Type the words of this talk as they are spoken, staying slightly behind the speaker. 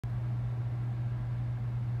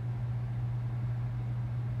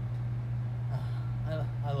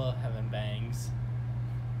bangs.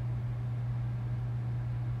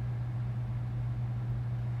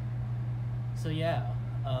 So yeah,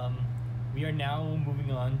 we are now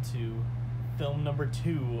moving on to film number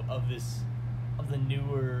 2 of the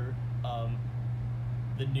newer,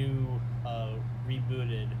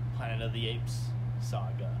 rebooted Planet of the Apes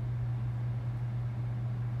saga.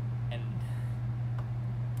 And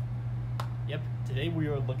yep, today we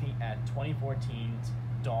are looking at 2014's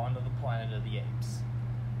Dawn of the Planet of the Apes.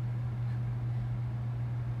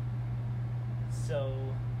 So,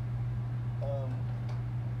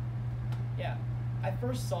 yeah, I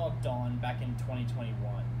first saw Dawn back in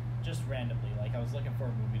 2021, just randomly. Like, I was looking for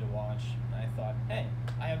a movie to watch, and I thought, hey,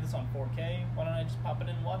 I have this on 4K, why don't I just pop it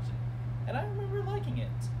in and watch it? And I remember liking it.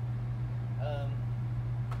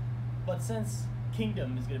 But since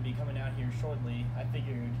Kingdom is going to be coming out here shortly, I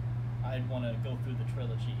figured I'd want to go through the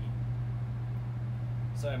trilogy.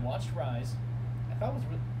 So I watched Rise. I thought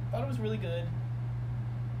it was really good,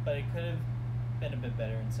 but it could have been a bit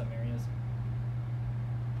better in some areas.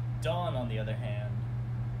 Dawn, on the other hand,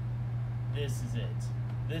 this is it.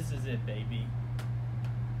 This is it, baby.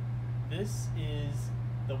 This is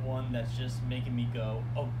the one that's just making me go,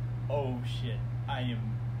 oh shit, I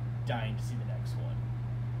am dying to see the next one.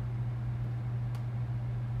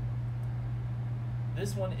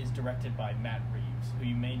 This one is directed by Matt Reeves, who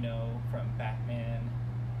you may know from Batman,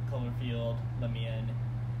 Cloverfield, Let Me In.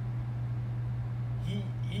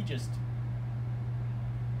 He just...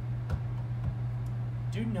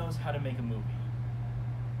 Dude knows how to make a movie.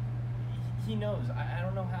 He knows. I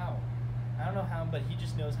don't know how. I don't know how, but he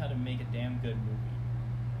just knows how to make a damn good movie.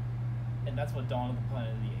 And that's what Dawn of the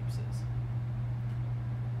Planet of the Apes is.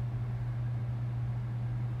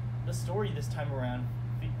 The story this time around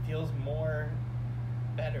feels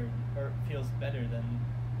better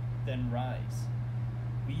than Rise.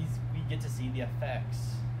 We get to see the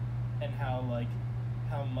effects and how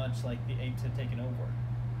much like the apes have taken over.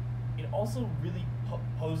 It also really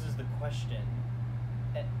poses the question,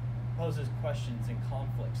 poses questions and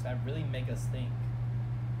conflicts that really make us think.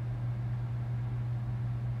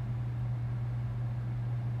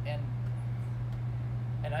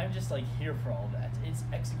 And I'm just like here for all that. It's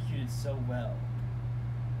executed so well.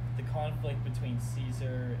 The conflict between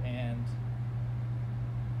Caesar and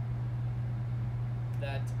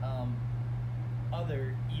that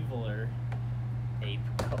other eviler ape,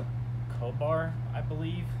 Kobar, I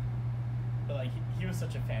believe. But like he was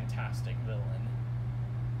such a fantastic villain.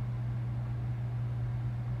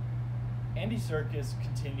 Andy Serkis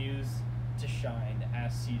continues to shine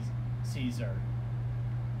as Caesar,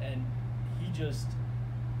 and he just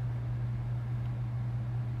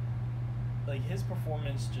like his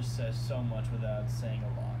performance just says so much without saying a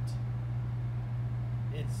lot.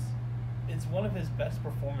 It's one of his best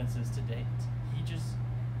performances to date. He just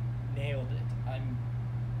nailed it.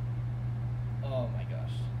 Oh my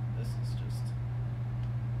gosh. This is just...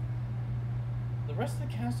 The rest of the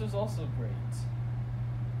cast is also great.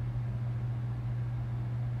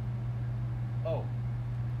 Oh.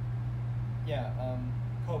 Yeah,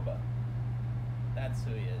 Koba. That's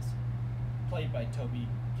who he is. Played by Toby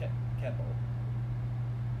Kebbell.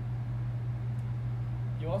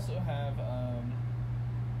 You also have,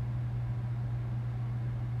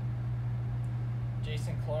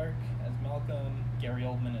 Jason Clarke as Malcolm, Gary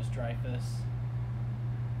Oldman as Dreyfus,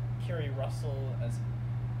 Kerry Russell as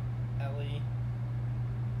Ellie,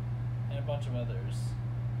 and a bunch of others.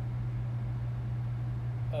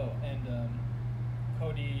 Oh, and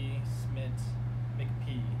Cody Smith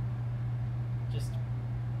McPhee. Just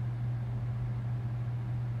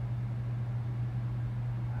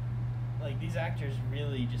like these actors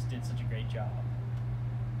really just did such a great job.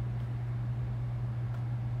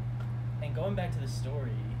 And going back to the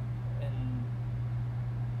story, and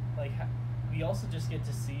like we also just get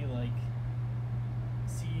to see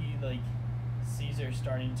Caesar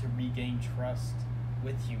starting to regain trust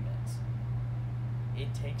with humans.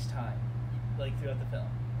 It takes time, like throughout the film.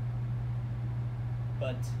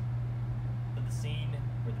 But the scene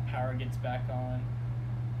where the power gets back on,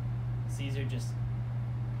 Caesar just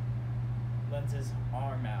lends his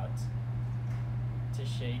arm out to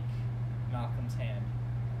shake Malcolm's hand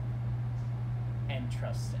and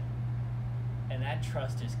trusts him. And that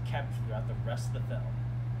trust is kept throughout the rest of the film.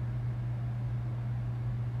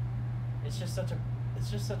 It's just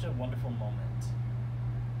such a wonderful moment.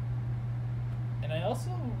 And I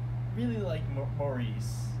also really like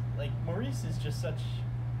Maurice. Like Maurice is just such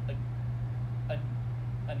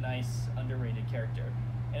a nice underrated character.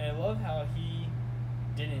 And I love how he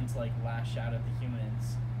didn't like lash out at the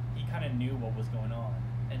humans. He kind of knew what was going on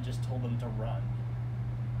and just told them to run.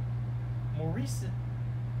 Maurice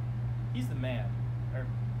He's the man, or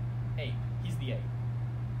ape. He's the ape.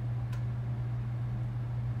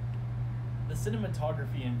 The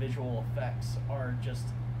cinematography and visual effects are just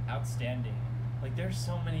outstanding. Like, there's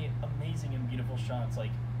so many amazing and beautiful shots.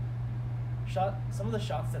 Like, some of the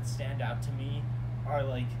shots that stand out to me are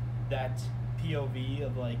like that POV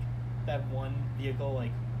of like that one vehicle,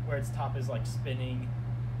 like where its top is like spinning,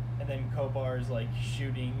 and then Kobar's like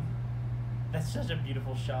shooting. That's such a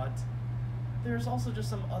beautiful shot. There's also just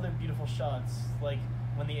some other beautiful shots, like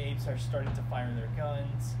when the apes are starting to fire their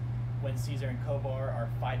guns, when Caesar and Kobar are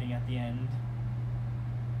fighting at the end.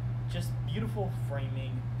 Just beautiful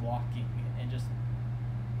framing, blocking, and just...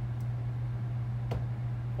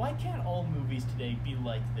 Why can't all movies today be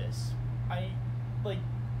like this?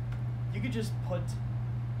 You could just put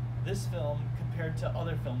this film compared to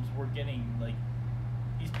other films we're getting, like,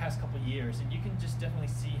 these past couple years, and you can just definitely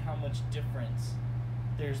see how much difference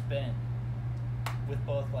there's been with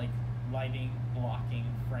both, like, lighting, blocking,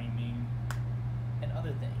 framing, and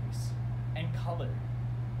other things, and color.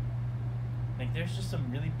 Like, there's just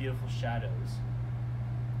some really beautiful shadows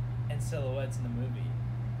and silhouettes in the movie.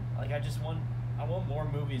 Like, I want more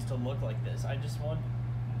movies to look like this. I just want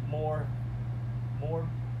more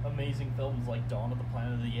amazing films like Dawn of the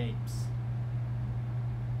Planet of the Apes.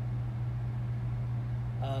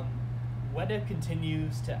 Weta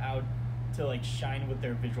continues to shine with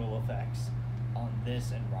their visual effects on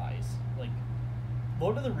this and Rise. Like,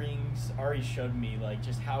 Lord of the Rings already showed me like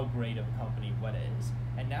just how great of a company Weta is,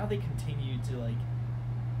 and now they continue to like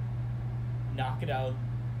knock it out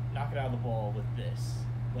of the ball with this.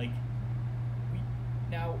 Like,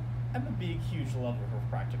 now I'm a huge lover of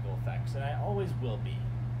practical effects, and I always will be,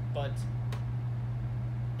 but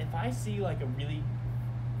if I see like a really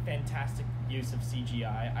fantastic use of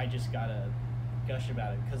CGI, I just gotta gush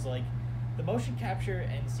about it, because like the motion capture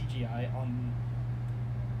and CGI on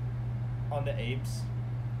the apes,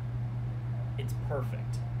 it's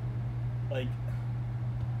perfect. Like,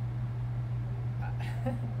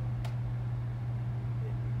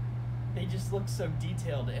 they just look so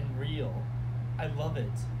detailed and real. I love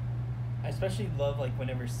it. I especially love like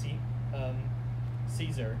whenever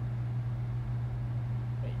Caesar.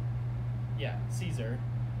 Caesar.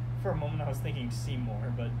 For a moment I was thinking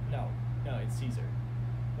Seymour, but no, it's Caesar.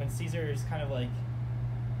 When Caesar is kind of like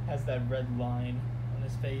has that red line on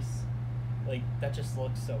his face, like that just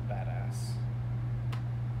looks so badass.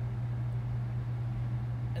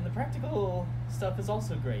 And the practical stuff is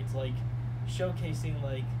also great, like showcasing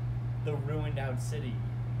like the ruined out city,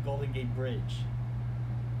 Golden Gate Bridge.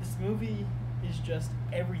 This movie is just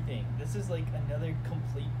everything. This is like another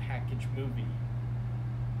complete package movie.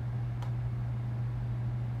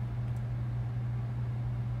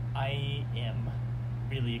 I am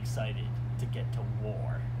really excited to get to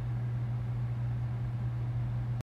war.